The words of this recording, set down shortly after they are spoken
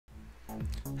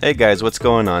Hey guys, what's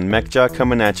going on? mEcHjaW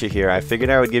coming at you here. I figured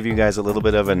I would give you guys a little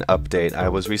bit of an update. I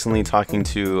was recently talking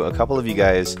to a couple of you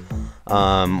guys,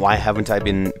 why haven't I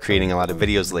been creating a lot of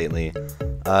videos lately?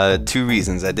 Two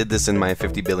reasons. I did this in my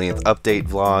 50 billionth update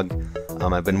vlog.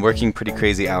 I've been working pretty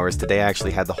crazy hours. Today I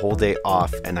actually had the whole day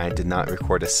off and I did not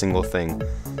record a single thing.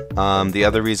 The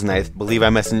other reason, I believe I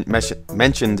mentioned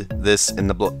this in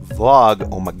the vlog,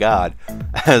 oh my god,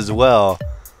 as well.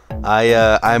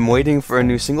 I'm waiting for a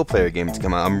new single-player game to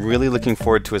come out. I'm really looking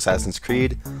forward to Assassin's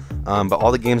Creed, but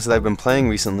all the games that I've been playing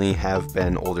recently have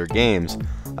been older games.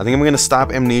 I think I'm going to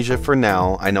stop Amnesia for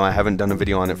now. I know I haven't done a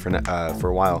video on it for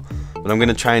a while, but I'm going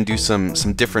to try and do some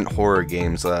different horror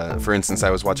games. For instance, I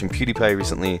was watching PewDiePie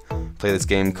recently play this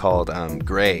game called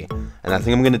Gray, and I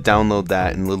think I'm going to download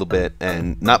that in a little bit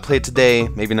and not play it today,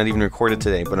 maybe not even record it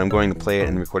today, but I'm going to play it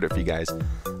and record it for you guys.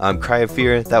 Cry of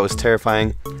Fear, that was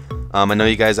terrifying. I know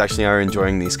you guys actually are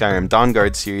enjoying the Skyrim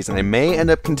Dawnguard series, and I may end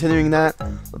up continuing that,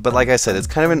 but like I said, it's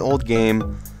kind of an old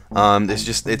game.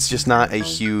 It's just not a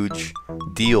huge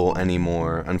deal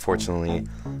anymore, unfortunately.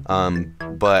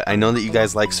 But I know that you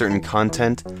guys like certain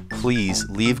content. Please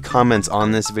leave comments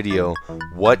on this video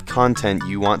what content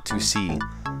you want to see.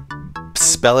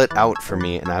 Spell it out for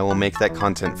me and I will make that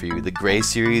content for you. The Gray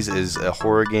series is a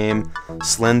horror game.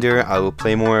 Slender, I will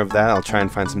play more of that. I'll try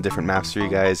and find some different maps for you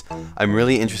guys. I'm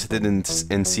really interested in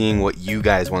seeing what you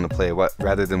guys want to play,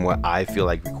 rather than what I feel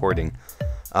like recording.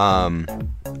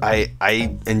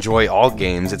 I enjoy all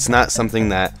games. It's not something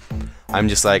that I'm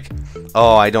just like,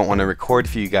 oh, I don't want to record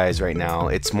for you guys right now.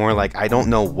 It's more like I don't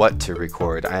know what to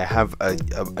record. I have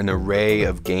an array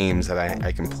of games that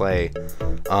I can play.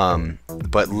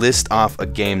 But list off a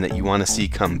game that you want to see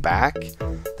come back,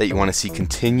 that you want to see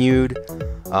continued,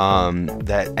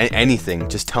 anything.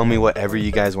 Just tell me whatever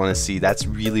you guys want to see. That's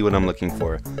really what I'm looking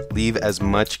for. Leave as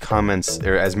much comments,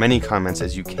 or as many comments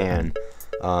as you can.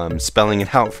 Spelling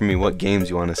it out for me what games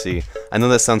you want to see. I know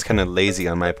that sounds kind of lazy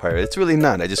on my part. It's really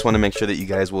not. I just want to make sure that you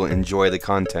guys will enjoy the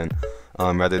content,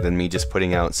 rather than me just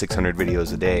putting out 600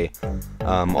 videos a day.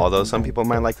 Although some people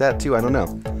might like that too, I don't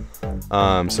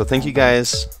know. So thank you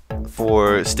guys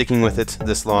for sticking with it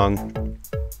this long.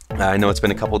 I know it's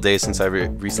been a couple days since I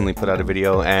recently put out a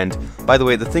video, and by the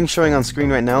way, the thing showing on screen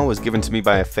right now was given to me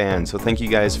by a fan, so thank you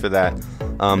guys for that.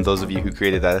 Those of you who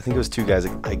created that. I think it was two guys.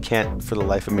 I can't for the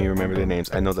life of me remember their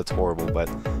names. I know that's horrible, but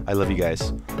I love you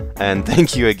guys. And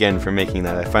thank you again for making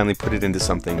that. I finally put it into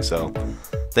something, so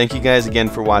thank you guys again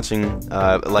for watching.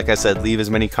 Like I said, leave as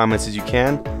many comments as you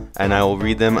can, and I will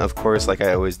read them, of course, like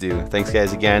I always do. Thanks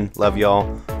guys again. Love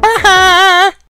y'all.